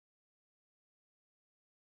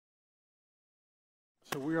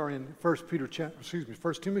So we are in First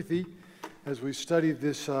Timothy, as we study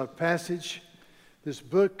this passage, this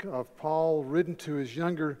book of Paul written to his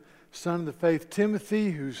younger son in the faith,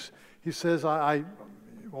 Timothy, he says, I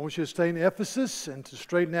want you to stay in Ephesus and to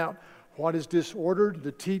straighten out what is disordered,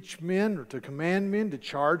 to teach men or to command men, to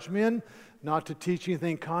charge men, not to teach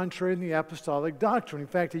anything contrary in the apostolic doctrine. In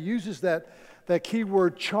fact, he uses that key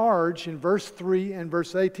word charge in verse 3 and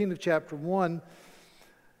verse 18 of chapter 1.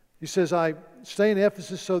 He says, I stay in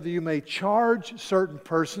Ephesus so that you may charge certain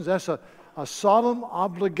persons. That's a solemn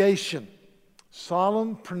obligation,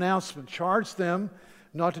 solemn pronouncement. Charge them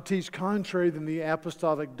not to teach contrary than the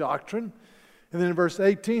apostolic doctrine. And then in verse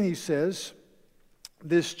 18 he says,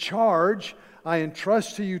 this charge I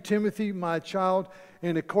entrust to you, Timothy, my child,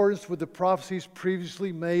 in accordance with the prophecies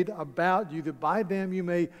previously made about you, that by them you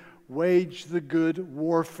may wage the good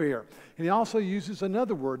warfare. And he also uses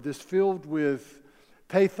another word that's filled with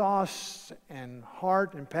pathos and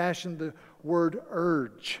heart and passion, the word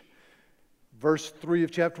urge. Verse 3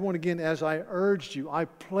 of chapter 1, again, as I urged you, I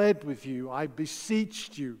pled with you, I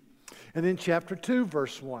beseeched you. And then chapter 2,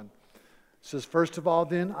 verse 1, says, first of all,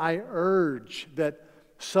 then I urge that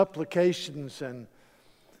supplications and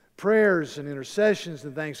prayers and intercessions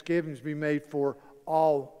and thanksgivings be made for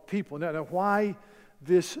all people. Now why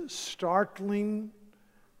this startling,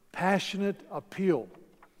 passionate appeal?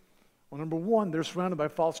 Well, number one, they're surrounded by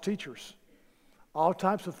false teachers, all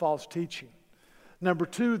types of false teaching. Number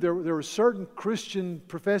two, there were certain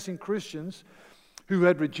professing Christians who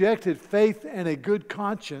had rejected faith and a good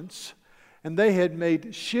conscience, and they had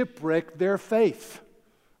made shipwreck their faith.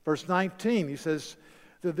 Verse 19, he says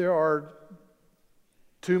that there are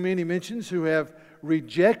too many mentions who have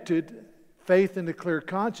rejected faith and a clear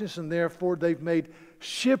conscience, and therefore they've made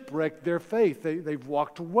shipwreck their faith. They've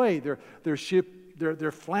walked away.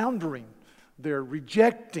 They're floundering. They're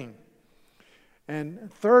rejecting.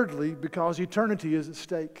 And thirdly, because eternity is at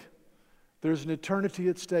stake. There's an eternity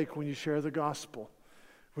at stake when you share the gospel,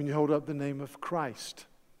 when you hold up the name of Christ.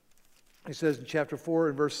 He says in chapter 4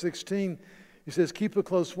 and verse 16, he says, keep a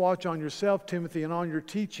close watch on yourself, Timothy, and on your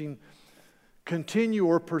teaching. Continue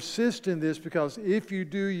or persist in this, because if you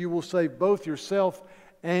do, you will save both yourself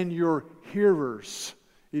and your hearers.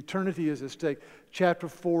 Eternity is at stake. Chapter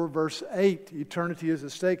 4, verse 8, eternity is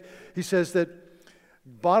at stake. He says that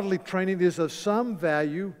bodily training is of some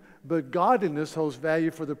value, but godliness holds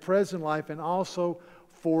value for the present life and also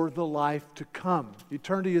for the life to come.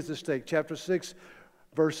 Eternity is at stake. Chapter 6,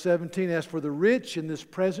 verse 17, as for the rich in this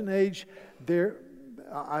present age,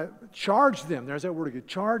 I charge them, there's that word again,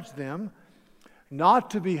 charge them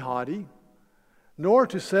not to be haughty, nor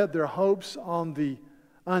to set their hopes on the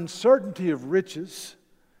uncertainty of riches,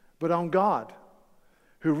 but on God,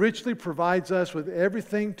 who richly provides us with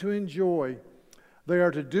everything to enjoy. They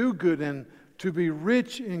are to do good and to be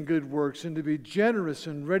rich in good works and to be generous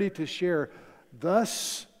and ready to share,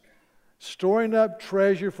 thus storing up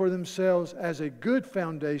treasure for themselves as a good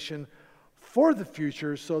foundation for the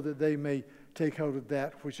future, so that they may take hold of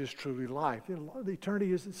that which is truly life. The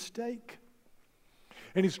eternity is at stake.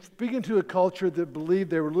 And he's speaking to a culture that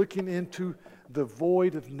believed they were looking into the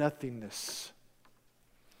void of nothingness.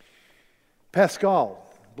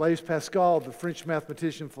 Blaise Pascal, the French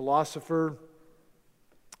mathematician, philosopher,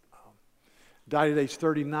 died at age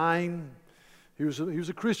 39. He was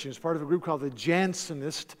a Christian. He was part of a group called the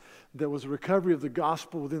Jansenists that was a recovery of the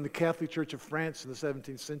gospel within the Catholic Church of France in the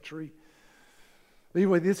 17th century.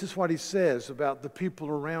 Anyway, this is what he says about the people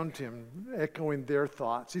around him, echoing their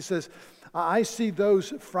thoughts. He says, I see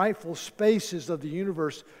those frightful spaces of the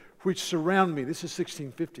universe which surround me. This is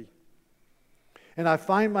 1650. And I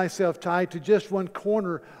find myself tied to just one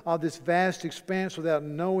corner of this vast expanse without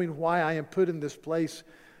knowing why I am put in this place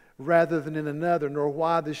rather than in another, nor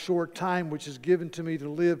why the short time which is given to me to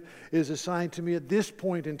live is assigned to me at this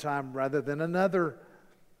point in time rather than another.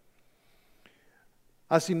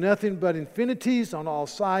 I see nothing but infinities on all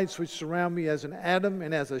sides which surround me as an atom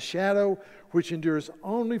and as a shadow which endures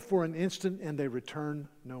only for an instant and they return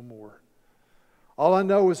no more. All I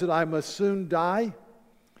know is that I must soon die,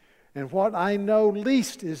 and what I know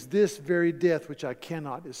least is this very death which I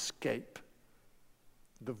cannot escape,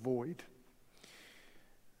 the void,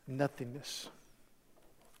 nothingness.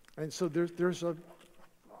 And so there's a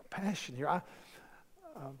passion here.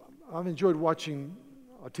 I've enjoyed watching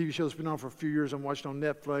a TV show that's been on for a few years. I'm watching on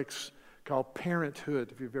Netflix called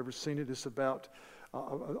Parenthood. If you've ever seen it, it's about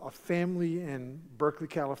a family in Berkeley,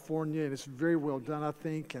 California, and it's very well done, I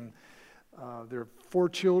think. And there are 4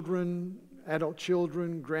 children, adult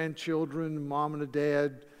children, grandchildren, mom and a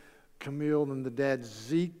dad. Camille and the dad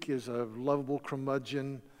Zeke is a lovable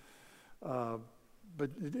curmudgeon.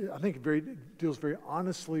 I think it deals very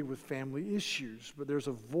honestly with family issues, but there's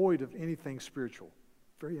a void of anything spiritual.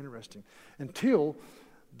 Very interesting. Until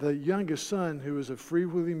the youngest son, who is a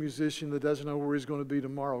freewheeling musician that doesn't know where he's going to be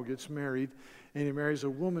tomorrow, gets married, and he marries a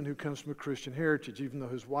woman who comes from a Christian heritage, even though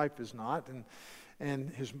his wife is not,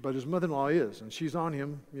 but his mother-in-law is, and she's on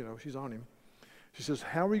him, she's on him. She says,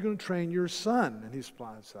 how are you going to train your son? And he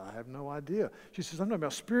replies, I have no idea. She says, I'm talking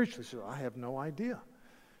about spiritually. She says, I have no idea.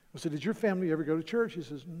 I said, did your family ever go to church? He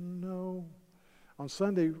says, no. On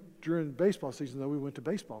Sunday, during baseball season, though, we went to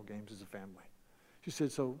baseball games as a family. She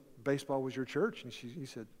said, so baseball was your church? And he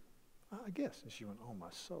said, I guess. And she went, oh,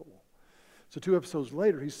 my soul. So 2 episodes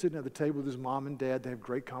later, he's sitting at the table with his mom and dad. They have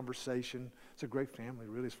great conversation. It's a great family,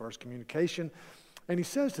 really, as far as communication. And he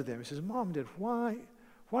says to them, he says, Mom and Dad,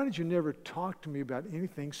 why did you never talk to me about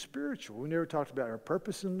anything spiritual? We never talked about our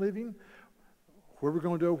purpose in living, where we're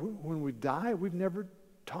going to go when we die. We've never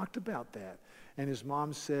talked about that. And his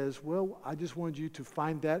mom says, well, I just wanted you to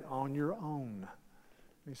find that on your own.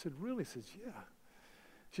 And he said, really? He says, yeah.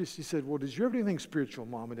 She said, well, did you ever do anything spiritual,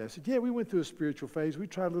 Mom and Dad? I said, yeah, we went through a spiritual phase. We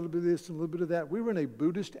tried a little bit of this and a little bit of that. We were in a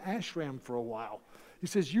Buddhist ashram for a while. He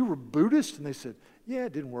says, you were Buddhist? And they said, yeah,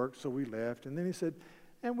 it didn't work, so we left. And then he said,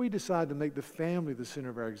 and we decided to make the family the center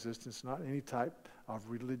of our existence, not any type of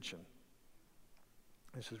religion.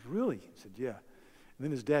 And he says, really? He said, yeah. And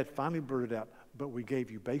then his dad finally blurted out, but we gave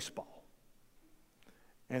you baseball.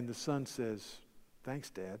 And the son says, thanks,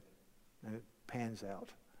 Dad. And it pans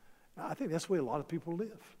out. Now, I think that's the way a lot of people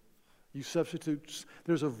live. You substitute.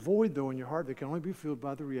 There's a void, though, in your heart that can only be filled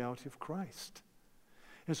by the reality of Christ.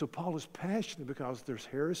 And so Paul is passionate because there's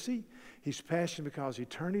heresy. He's passionate because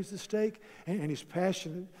eternity's at stake. And he's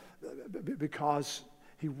passionate because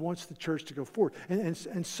he wants the church to go forward.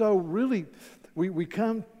 And so really, we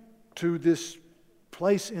come to this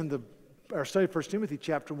place in our study of 1 Timothy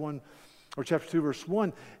chapter 1, or chapter 2, verse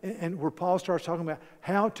 1, and where Paul starts talking about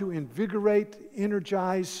how to invigorate,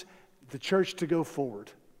 energize the church to go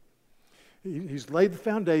forward. He's laid the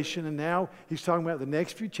foundation, and now he's talking about the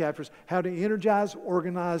next few chapters, how to energize,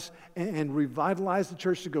 organize, and revitalize the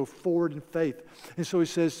church to go forward in faith. And so he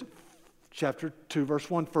says, chapter 2, verse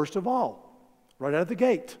 1, first of all, right out of the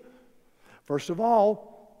gate. First of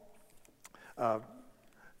all,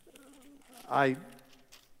 I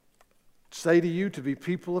say to you to be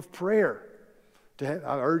people of prayer.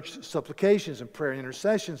 I urge supplications and prayer and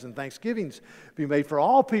intercessions and thanksgivings be made for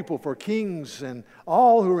all people, for kings and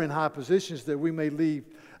all who are in high positions, that we may lead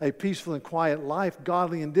a peaceful and quiet life,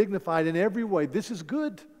 godly and dignified in every way. This is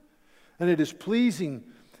good, and it is pleasing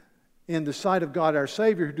in the sight of God our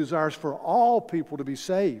Savior, who desires for all people to be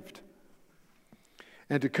saved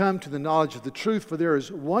and to come to the knowledge of the truth. For there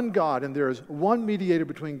is one God, and there is one mediator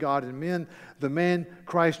between God and men, the man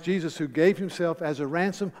Christ Jesus, who gave himself as a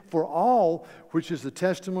ransom for all, which is the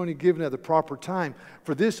testimony given at the proper time.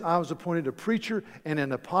 For this I was appointed a preacher and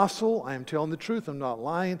an apostle. I am telling the truth, I'm not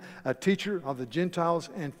lying. A teacher of the Gentiles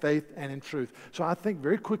in faith and in truth. So I think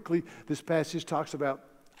very quickly this passage talks about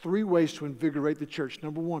 3 ways to invigorate the church.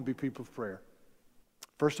 Number 1, be people of prayer.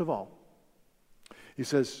 First of all, he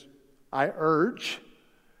says, I urge.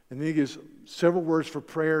 And then he gives several words for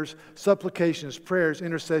prayers, supplications, prayers,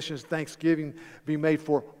 intercessions, thanksgiving be made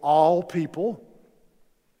for all people,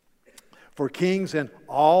 for kings and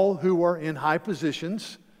all who are in high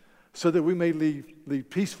positions, so that we may lead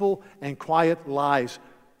peaceful and quiet lives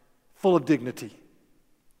full of dignity.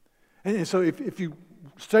 And so if you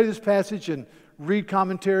study this passage and read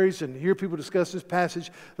commentaries and hear people discuss this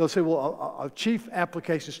passage, they'll say, well, a chief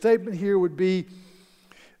application statement here would be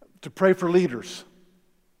to pray for leaders.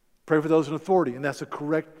 Pray for those in authority, and that's a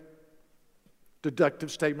correct deductive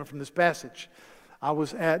statement from this passage. I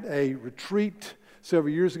was at a retreat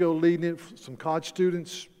several years ago leading it for some college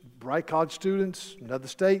students, bright college students, another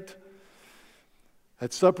state.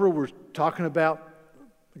 At supper, we're talking about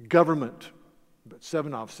government, but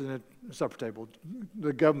 7 of us in a supper table,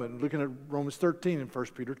 the government, looking at Romans 13 and 1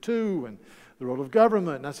 Peter 2 and the role of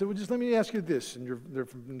government. And I said, well, just let me ask you this, and they're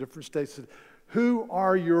from different states. I said, who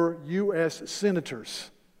are your U.S.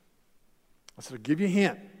 senators? I said, I'll give you a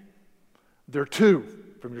hint. There are 2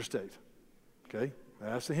 from your state. Okay?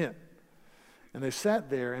 That's the hint. And they sat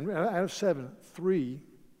there, and out of 7, 3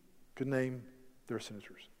 could name their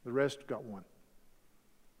senators. The rest got 1.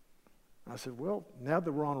 I said, well, now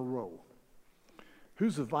that we're on a roll,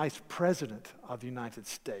 who's the vice president of the United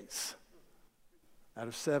States? Out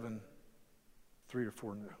of 7, 3 or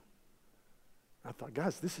 4 knew. I thought,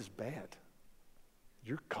 guys, this is bad.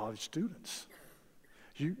 You're college students.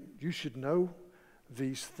 You should know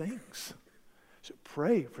these things. So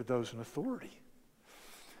pray for those in authority.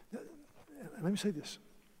 Let me say this.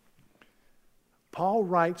 Paul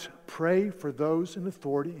writes, pray for those in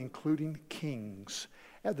authority, including kings.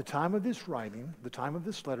 At the time of this writing, the time of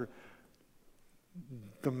this letter,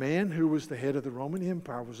 the man who was the head of the Roman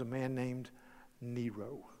Empire was a man named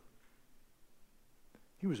Nero.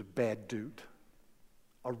 He was a bad dude,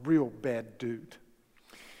 a real bad dude.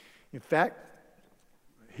 In fact,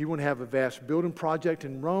 he wanted to have a vast building project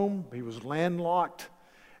in Rome. He was landlocked.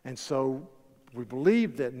 And so we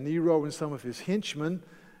believe that Nero and some of his henchmen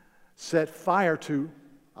set fire to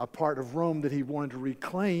a part of Rome that he wanted to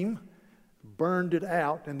reclaim, burned it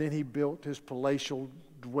out, and then he built his palatial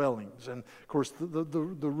dwellings. And of course, the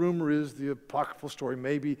rumor is, the apocryphal story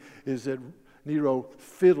maybe, is that Nero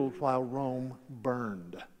fiddled while Rome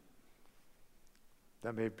burned.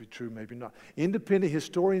 That may be true, maybe not. Independent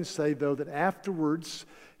historians say, though, that afterwards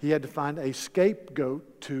he had to find a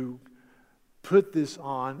scapegoat to put this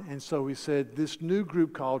on, and so he said this new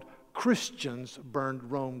group called Christians burned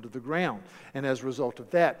Rome to the ground. And as a result of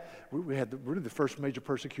that, we had really the first major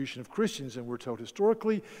persecution of Christians, and we're told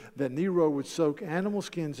historically that Nero would soak animal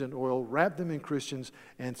skins in oil, wrap them in Christians,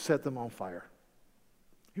 and set them on fire.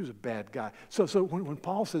 He was a bad guy. So when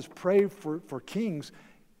Paul says pray for kings,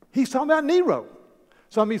 he's talking about Nero.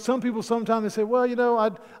 So, I mean, some people sometimes they say, well, you know,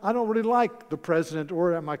 I don't really like the president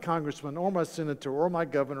or my congressman or my senator or my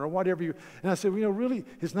governor or whatever you... And I said, well, you know, really,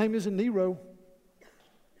 his name isn't Nero.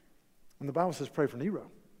 And the Bible says pray for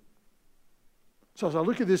Nero. So as I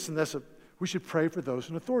look at this, and we should pray for those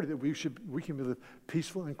in authority, that we can live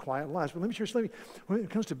peaceful and quiet lives. But let me share something. When it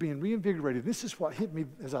comes to being reinvigorated, this is what hit me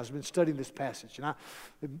as I've been studying this passage. And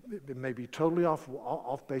it may be totally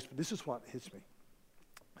off base, but this is what hits me.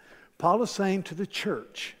 Paul is saying to the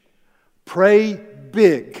church, pray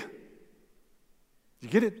big. You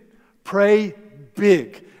get it? Pray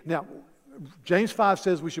big. Now, James 5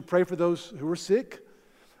 says we should pray for those who are sick.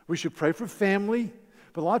 We should pray for family.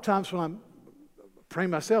 But a lot of times when I'm praying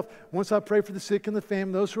myself, once I pray for the sick and the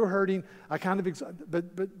family, those who are hurting, I kind of,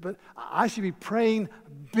 but I should be praying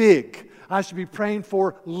big. I should be praying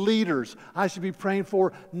for leaders. I should be praying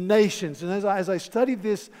for nations. And as I studied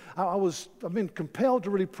this, I've been compelled to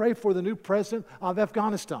really pray for the new president of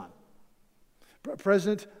Afghanistan,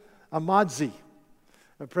 President Ahmadzi.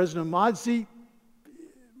 President Ahmadzi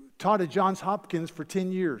taught at Johns Hopkins for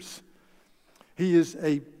 10 years. He is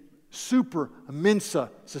a super Mensa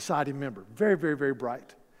Society member. Very, very, very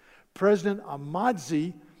bright. President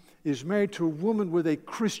Ahmadzi is married to a woman with a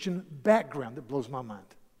Christian background that blows my mind.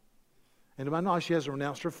 And to my knowledge, she hasn't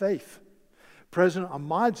renounced her faith. President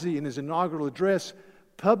Ahmadzi, in his inaugural address,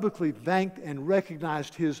 publicly thanked and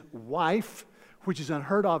recognized his wife, which is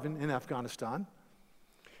unheard of in Afghanistan.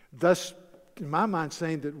 Thus, in my mind,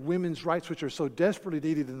 saying that women's rights, which are so desperately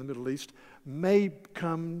needed in the Middle East, may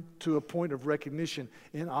come to a point of recognition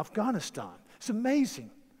in Afghanistan. It's amazing.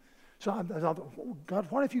 So I thought, God,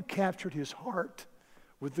 what if you captured his heart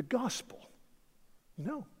with the gospel?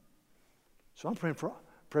 No. So I'm praying for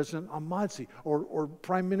President Ahmadzi or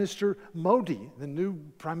Prime Minister Modi, the new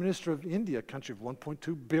Prime Minister of India, a country of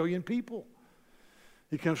 1.2 billion people.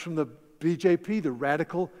 He comes from the BJP, the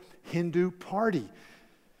radical Hindu party.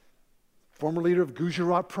 Former leader of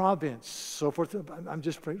Gujarat province, so forth. I'm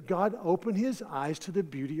just praying, God, open his eyes to the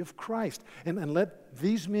beauty of Christ and let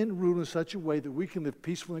these men rule in such a way that we can live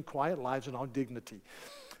peaceful and quiet lives in all dignity.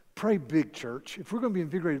 Pray big, church. If we're going to be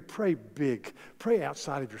invigorated, pray big. Pray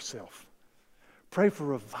outside of yourself. Pray for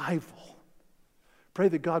revival. Pray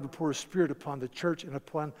that God would pour his Spirit upon the church and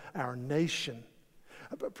upon our nation.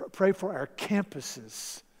 Pray for our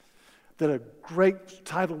campuses, that a great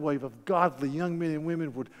tidal wave of godly young men and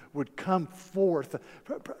women would come forth.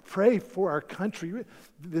 Pray for our country.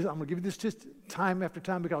 I'm going to give you this just time after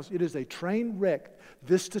time because it is a train wreck.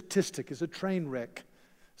 This statistic is a train wreck.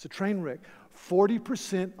 It's a train wreck.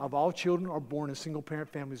 40% of all children are born in single-parent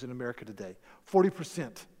families in America today.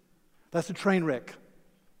 40%. That's a train wreck.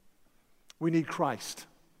 We need Christ.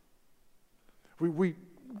 We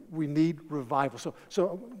need revival.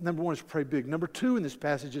 So number one is pray big. Number two in this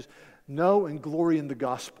passage is know and glory in the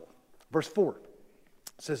gospel. Verse 4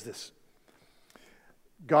 says this: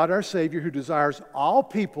 God our Savior, who desires all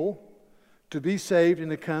people to be saved and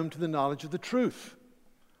to come to the knowledge of the truth.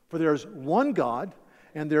 For there is one God,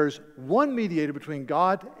 and there is one mediator between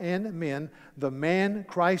God and men, the man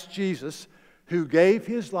Christ Jesus, who gave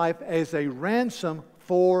his life as a ransom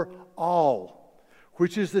for all,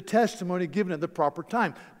 which is the testimony given at the proper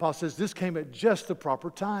time. Paul says this came at just the proper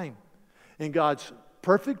time. In God's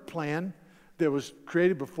perfect plan that was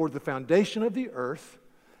created before the foundation of the earth,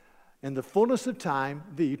 in the fullness of time,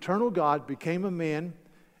 the eternal God became a man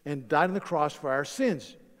and died on the cross for our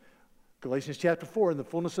sins. Galatians chapter 4, in the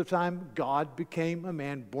fullness of time, God became a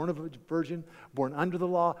man, born of a virgin, born under the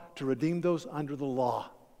law, to redeem those under the law.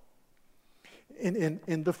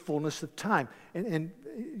 In the fullness of time. And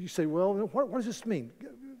you say, well, what does this mean?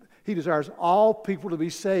 He desires all people to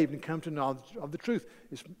be saved and come to knowledge of the truth.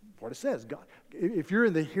 It's what it says. God, if you're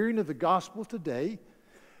in the hearing of the gospel today,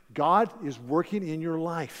 God is working in your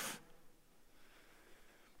life.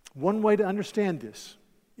 One way to understand this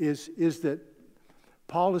is that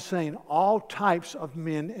Paul is saying all types of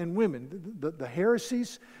men and women. The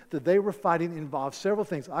heresies that they were fighting involved several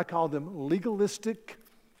things. I call them legalistic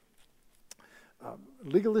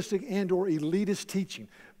and or elitist teaching.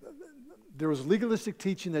 There was legalistic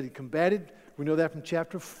teaching that he combated. We know that from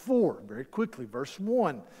chapter 4, very quickly. Verse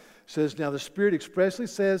 1 says, now the Spirit expressly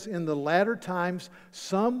says, in the latter times,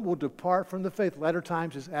 some will depart from the faith. Latter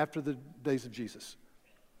times is after the days of Jesus.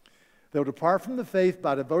 They'll depart from the faith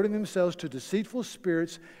by devoting themselves to deceitful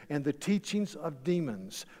spirits and the teachings of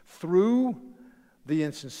demons, through the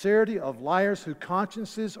insincerity of liars whose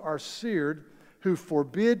consciences are seared, who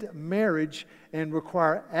forbid marriage and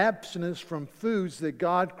require abstinence from foods that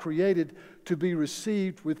God created to be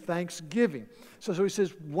received with thanksgiving. So he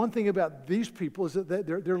says one thing about these people is that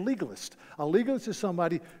they're legalists. A legalist is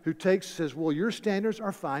somebody who says, well, your standards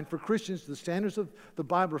are fine. For Christians, the standards of the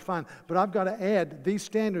Bible are fine, but I've got to add these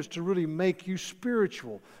standards to really make you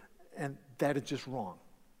spiritual. And that is just wrong.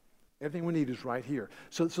 Everything we need is right here.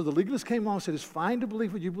 So the legalist came along and said, it's fine to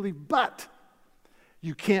believe what you believe, but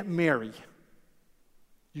you can't marry.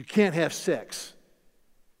 You can't have sex,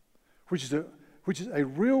 which is a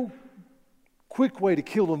real quick way to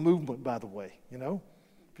kill a movement, by the way, you know.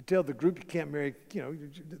 If you tell the group you can't marry, you know,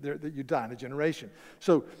 you die in a generation.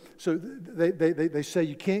 So they say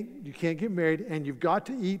you can't get married, and you've got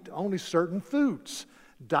to eat only certain foods.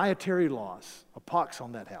 Dietary laws, a pox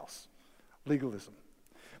on that house, legalism.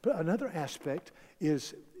 But another aspect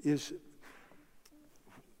is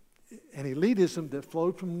an elitism that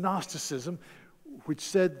flowed from Gnosticism, which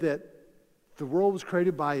said that the world was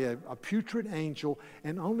created by a putrid angel,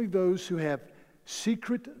 and only those who have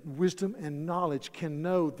secret wisdom and knowledge can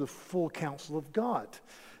know the full counsel of God.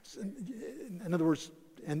 In other words,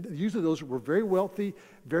 and usually those were very wealthy,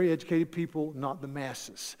 very educated people, not the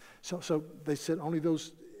masses. So they said only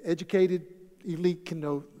those educated elite can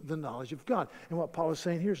know the knowledge of God. And what Paul is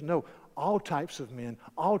saying here is no, all types of men,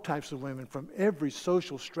 all types of women from every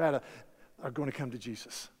social strata are going to come to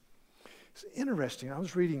Jesus. It's interesting. I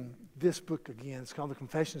was reading this book again. It's called The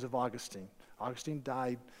Confessions of Augustine. Augustine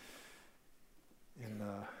died in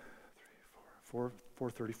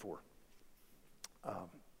 434.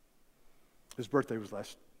 His birthday was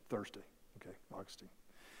last Thursday. Okay, Augustine.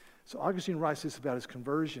 So Augustine writes this about his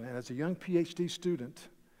conversion, and as a young PhD student,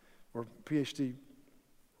 or PhD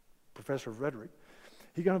professor of rhetoric,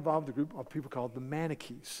 he got involved with a group of people called the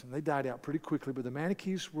Manichees, and they died out pretty quickly, but the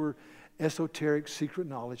Manichees were esoteric, secret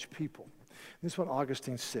knowledge people. This is what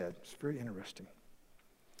Augustine said. It's very interesting.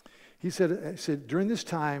 He said, during this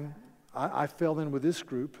time, I fell in with this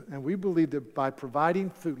group, and we believed that by providing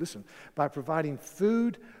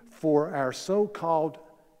food for our so-called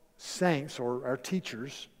saints or our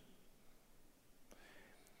teachers,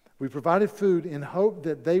 we provided food in hope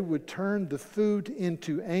that they would turn the food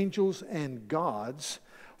into angels and gods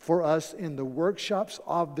for us in the workshops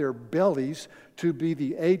of their bellies to be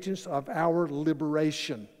the agents of our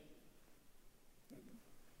liberation.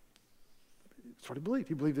 That's what he believed.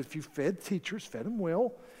 He believed that if you fed teachers, fed them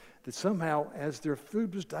well, that somehow as their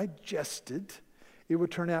food was digested, it would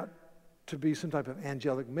turn out to be some type of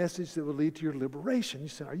angelic message that would lead to your liberation. You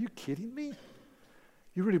said, are you kidding me?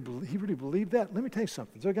 He really believed that? Let me tell you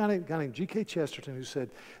something. There's a guy named G.K. Chesterton who said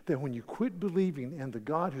that when you quit believing in the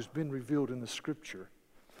God who's been revealed in the Scripture,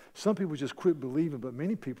 some people just quit believing, but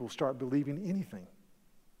many people start believing anything.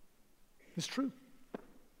 It's true.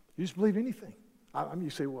 You just believe anything. I mean, you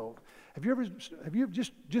say, well, have you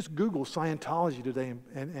just Google Scientology today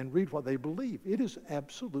and read what they believe? It is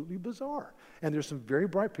absolutely bizarre. And there's some very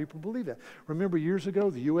bright people who believe that. Remember years ago,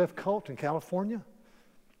 the UF cult in California?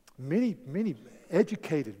 Many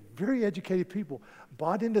educated, very educated people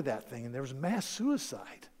bought into that thing, and there was mass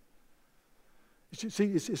suicide. See,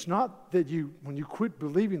 it's not that when you quit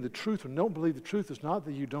believing the truth or don't believe the truth, it's not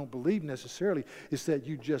that you don't believe necessarily, it's that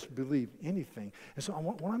you just believe anything. And so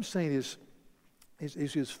what I'm saying is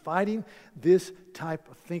he fighting this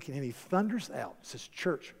type of thinking, and he thunders out, says,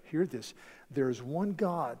 church, hear this, there is one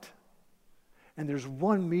God, and there's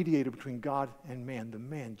one mediator between God and man, the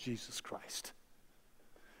man Jesus Christ,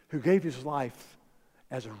 who gave his life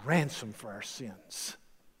as a ransom for our sins.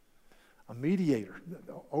 A mediator.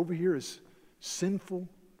 Over here is sinful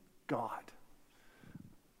God.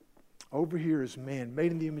 Over here is man,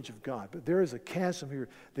 made in the image of God. But there is a chasm here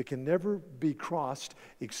that can never be crossed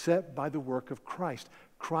except by the work of Christ.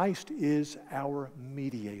 Christ is our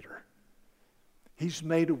mediator. He's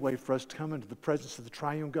made a way for us to come into the presence of the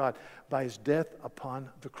triune God by his death upon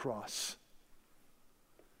the cross.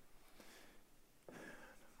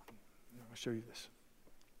 I'll show you this.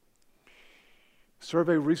 A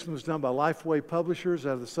survey recently was done by Lifeway Publishers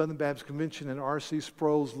out of the Southern Baptist Convention and R.C.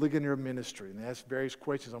 Sproul's Ligonier Ministry. And they asked various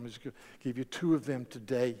questions. I'm just going to give you two of them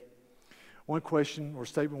today. One question or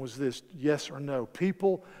statement was this: yes or no.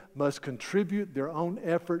 People must contribute their own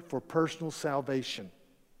effort for personal salvation.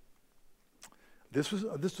 This was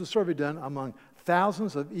a survey done among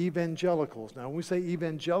thousands of evangelicals. Now, when we say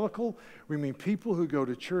evangelical, we mean people who go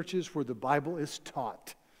to churches where the Bible is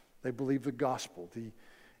taught. They believe the gospel.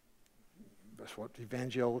 That's what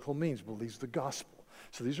evangelical means, believes the gospel.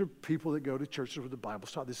 So these are people that go to churches where the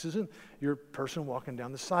Bible's taught. This isn't your person walking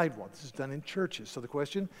down the sidewalk. This is done in churches. So the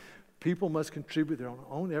question, people must contribute their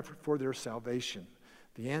own effort for their salvation.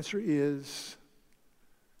 The answer is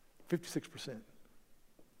 56%.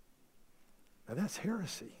 Now that's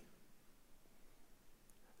heresy.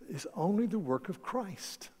 It's only the work of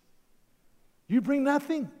Christ. You bring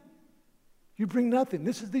nothing. You bring nothing.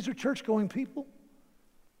 These are church-going people.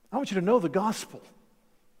 I want you to know the gospel.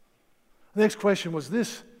 The next question was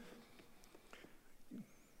this: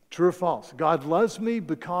 true or false? God loves me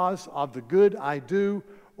because of the good I do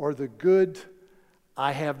or the good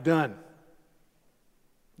I have done.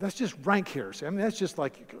 That's just rank heresy. I mean, that's just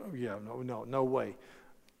like, yeah, no way.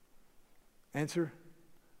 Answer: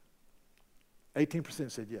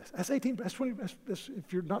 18% said yes. That's 18. That's 20. That's,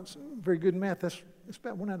 if you're not very good in math, that's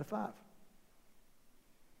about 1 out of 5.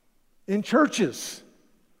 In churches,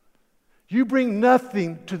 you bring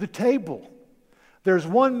nothing to the table. There's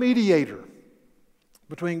one mediator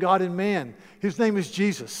between God and man. His name is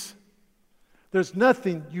Jesus. There's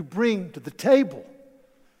nothing you bring to the table.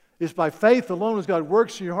 It's by faith alone as God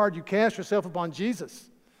works in your heart, you cast yourself upon Jesus.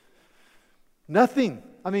 Nothing.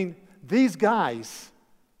 I mean, these guys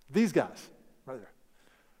right there,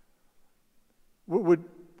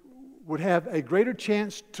 would have a greater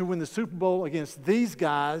chance to win the Super Bowl against these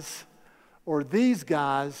guys or these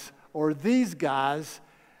guys or these guys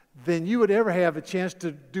than you would ever have a chance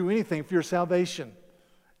to do anything for your salvation.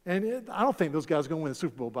 And I don't think those guys are going to win the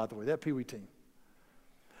Super Bowl, by the way, that Pee Wee team.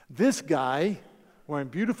 This guy, wearing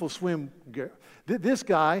beautiful swim gear, this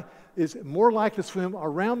guy is more likely to swim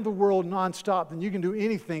around the world nonstop than you can do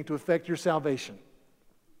anything to affect your salvation.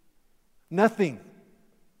 Nothing.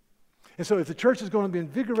 And so if the church is going to be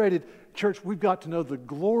invigorated, church, we've got to know the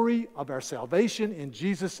glory of our salvation in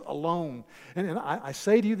Jesus alone. And I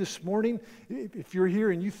say to you this morning, if you're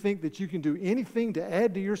here and you think that you can do anything to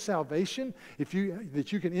add to your salvation, that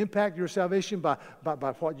you can impact your salvation by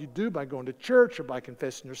what you do, by going to church or by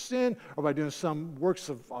confessing your sin or by doing some works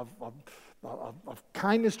of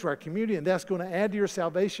kindness to our community, and that's going to add to your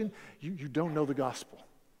salvation, you don't know the gospel.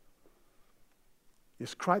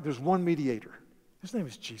 It's Christ. There's one mediator. His name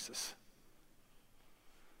is Jesus.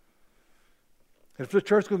 And if the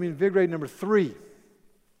church is going to be invigorated, number 3,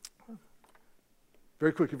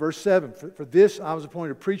 very quickly, verse 7, for this I was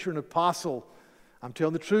appointed a preacher and apostle. I'm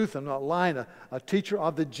telling the truth, I'm not lying, a teacher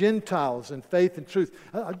of the Gentiles in faith and truth.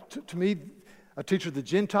 To me, a teacher of the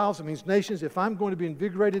Gentiles, it means nations. If I'm going to be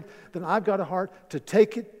invigorated, then I've got a heart to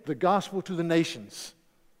take the gospel to the nations.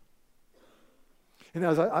 And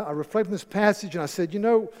as I reflect on this passage, and I said,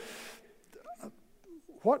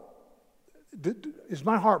 what is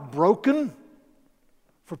my heart broken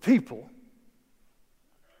for people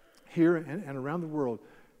here and around the world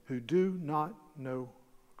who do not know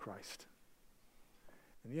Christ?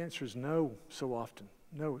 And the answer is no so often.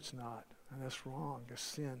 No, it's not. And that's wrong. That's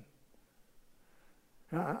sin.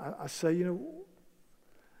 And I say,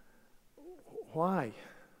 why?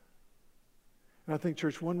 And I think,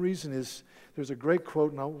 church, one reason is there's a great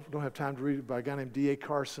quote, and I don't have time to read it, by a guy named D.A.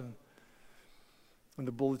 Carson in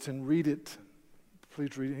the bulletin. Read it.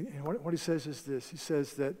 Please read it. And what he says is this. He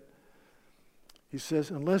says,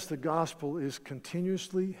 unless the gospel is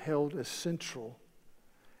continuously held as central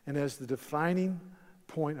and as the defining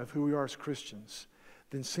point of who we are as Christians,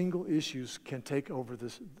 then single issues can take over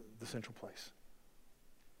the central place.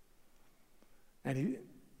 And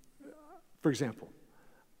for example,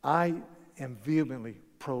 I am vehemently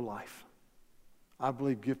pro-life. I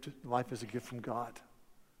believe life is a gift from God.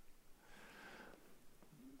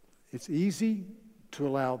 It's easy to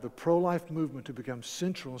allow the pro-life movement to become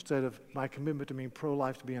central instead of my commitment to being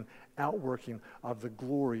pro-life to be an outworking of the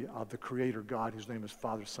glory of the Creator God, whose name is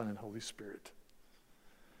Father, Son, and Holy Spirit.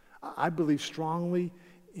 I believe strongly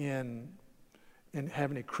in and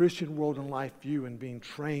having a Christian world and life view and being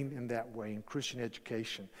trained in that way in Christian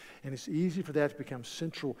education. And it's easy for that to become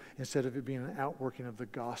central instead of it being an outworking of the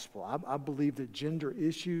gospel. I believe that gender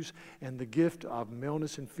issues and the gift of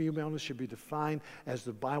maleness and femaleness should be defined as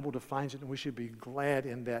the Bible defines it, and we should be glad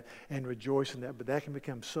in that and rejoice in that. But that can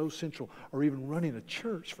become so central, or even running a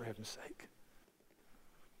church, for heaven's sake.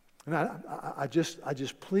 And I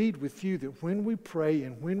just plead with you that when we pray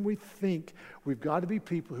and when we think, we've got to be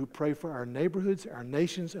people who pray for our neighborhoods, our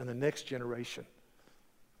nations, and the next generation.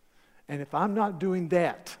 And if I'm not doing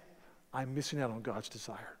that, I'm missing out on God's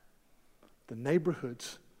desire. The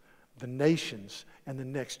neighborhoods, the nations, and the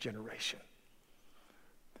next generation.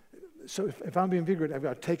 So if I'm being invigorated, I've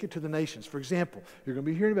got to take it to the nations. For example, you're going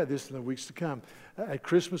to be hearing about this in the weeks to come. At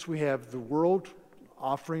Christmas, we have the world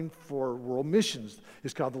offering for world missions.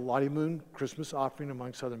 It's called the Lottie Moon Christmas offering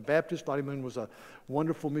among Southern Baptists. Lottie Moon was a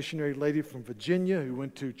wonderful missionary lady from Virginia who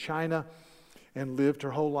went to China and lived her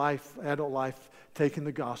whole life, adult life, taking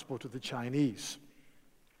the gospel to the Chinese.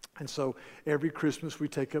 And so every Christmas we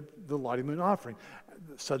take up the Lottie Moon offering.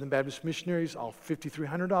 Southern Baptist missionaries, all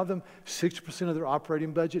 5,300 of them, 60% of their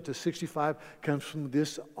operating budget to 65 comes from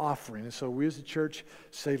this offering. And so we as a church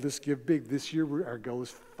say, let's give big. This year our goal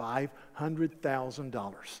is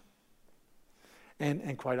 $500,000.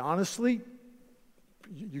 And quite honestly,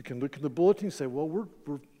 you can look at the bulletin and say, well, we're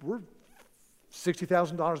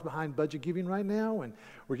 $60,000 behind budget giving right now, and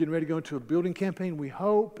we're getting ready to go into a building campaign, we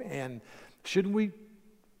hope, and shouldn't we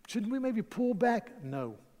maybe pull back?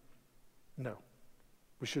 No.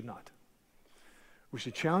 We should not. We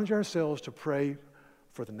should challenge ourselves to pray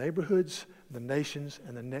for the neighborhoods, the nations,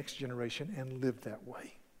 and the next generation, and live that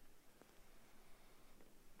way.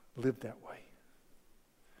 Live that way.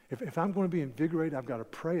 If I'm going to be invigorated, I've got to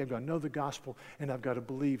pray, I've got to know the gospel, and I've got to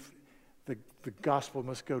believe the gospel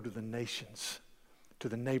must go to the nations, to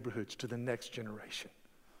the neighborhoods, to the next generation.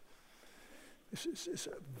 It's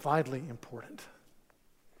vitally important.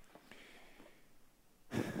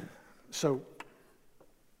 So,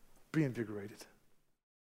 be invigorated.